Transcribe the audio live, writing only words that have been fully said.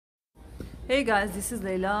Hey guys, this is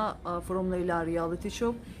Leila from Leila Reality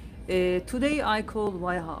Show. Today I called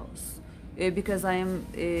White House because I am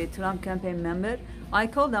a Trump campaign member. I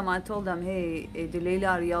told them, hey, the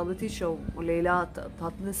Leila Reality Show, Leila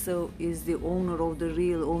Tatlısu is the owner of the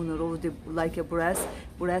real owner of the like a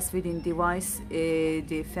breastfeeding device,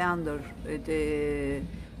 the founder.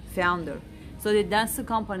 So the dentsu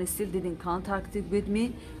company still didn't contact with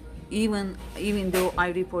me, even though I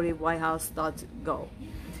reported whitehouse.gov.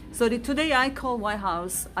 So today I called White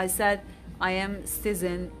House. I said I am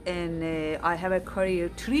citizen and I have a career.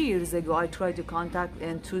 3 years ago I tried to contact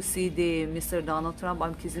and to see the Mr. Donald Trump.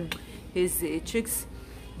 I'm kissing his cheeks.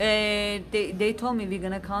 They told me we're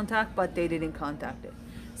gonna contact, but they didn't contact it.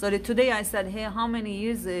 So today I said, hey, how many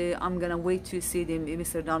years I'm gonna wait to see the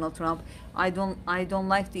Mr. Donald Trump? I don't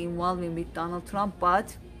like the involvement with Donald Trump,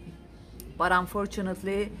 but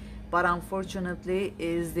unfortunately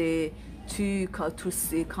is the to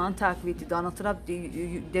contact with Donald Trump,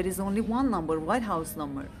 there is only one number, White House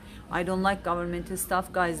number. I don't like governmental stuff,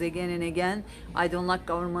 guys. Again and again, I don't like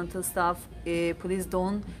governmental stuff. Please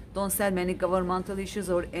don't send many governmental issues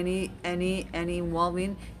or any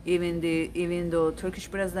involving even the Turkish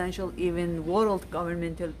presidential, even world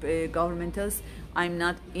governmentals. I'm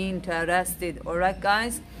not interested. All right,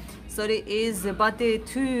 guys. So it is, but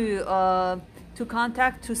to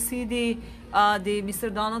contact to see the Mr.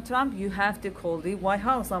 Donald Trump, you have to call the White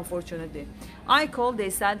House. Unfortunately, I called. They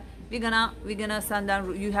said we're gonna send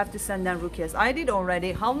down. You have to send down requests. I did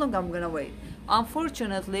already. How long I'm gonna wait?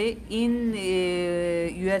 Unfortunately, in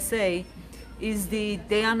USA,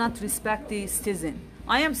 they are not respect the citizen.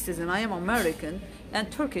 I am citizen. I am American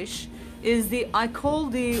and Turkish. I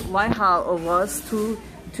called the White House to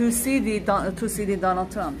see the Donald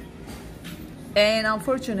Trump, and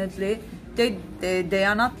unfortunately, they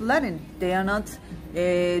are not letting. They are not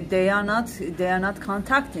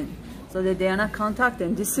contacting. So they are not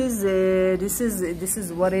contacting. This is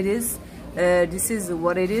what it is. This is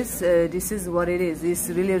what it is. It's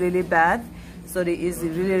really bad. So it is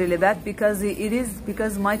really bad because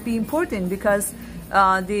because might be important because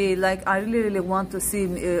I really want to see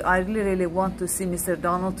Mr.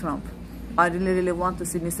 Donald Trump. I really want to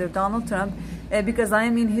see Mr. Donald Trump because I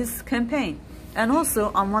am in his campaign. And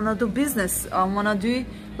also, I wanna do business. I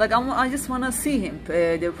just wanna see him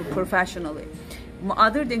professionally.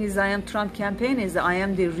 Other thing is, I am Trump campaign. I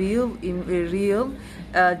am the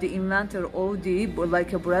the inventor of the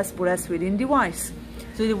like a breastfeeding device.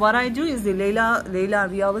 So what I do is the Leila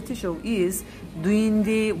Reality Show is doing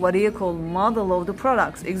the what do you call model of the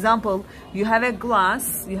products. Example, you have a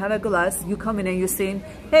glass. You come in and you're saying,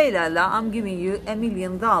 hey Leila, I'm giving you $1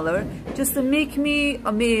 million just to make me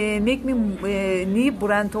new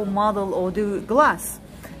brand of model of the glass.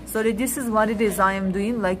 So this is what it is I am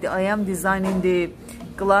doing. Like I am designing the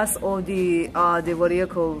glass of the what do you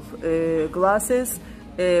call glasses.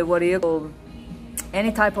 What do you call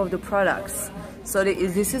any type of the products. So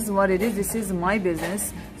this is what it is. This is my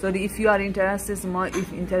business. So if you are interested, my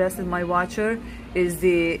watcher is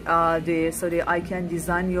so that I can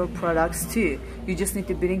design your products too. You just need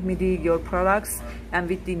to bring me your products and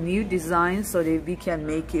with the new design so that we can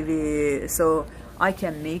make it. So I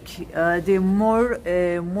can make the more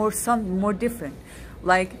different.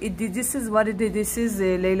 Like this is what it is. This is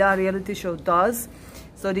Leila Reality Show does.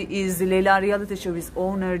 So the Leila Reality Show is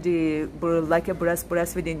owner like a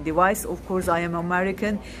breastfeeding device. Of course, I am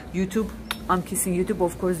American. YouTube, I'm kissing YouTube.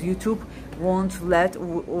 Of course, YouTube won't let.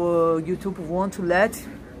 What do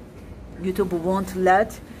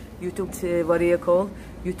you call?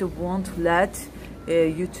 YouTube won't let.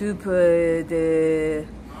 The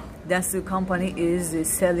dentsu company is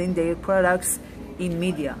selling their products in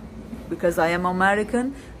media. Because I am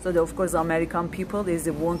American, so of course American people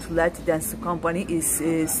won't let dentsu company is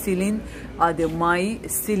stealing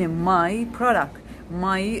my product,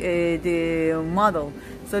 the model.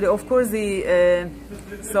 So of course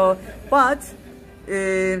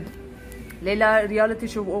Leila Reality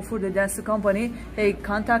Show offered the dentsu company, hey,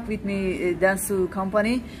 contact with me, dentsu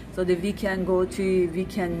company, so that we can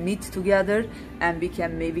meet together and we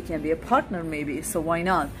can be a partner maybe. So why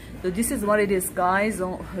not? So this is what it is, guys.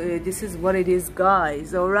 All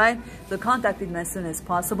right. So contact with me as soon as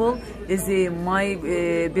possible. My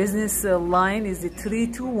business line is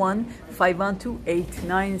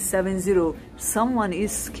 321-512-8970. Someone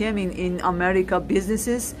is scamming in America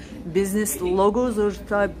business logos or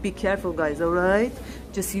type. Be careful, guys. All right.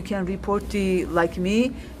 Just you can report like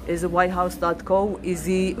me is whitehouse.gov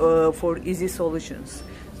easy for easy solutions.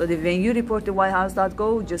 So when you report to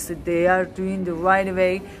whitehouse.gov, just they are doing the right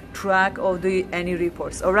way track of any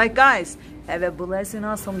reports. All right, guys, have a blessed and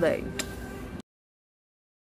awesome day.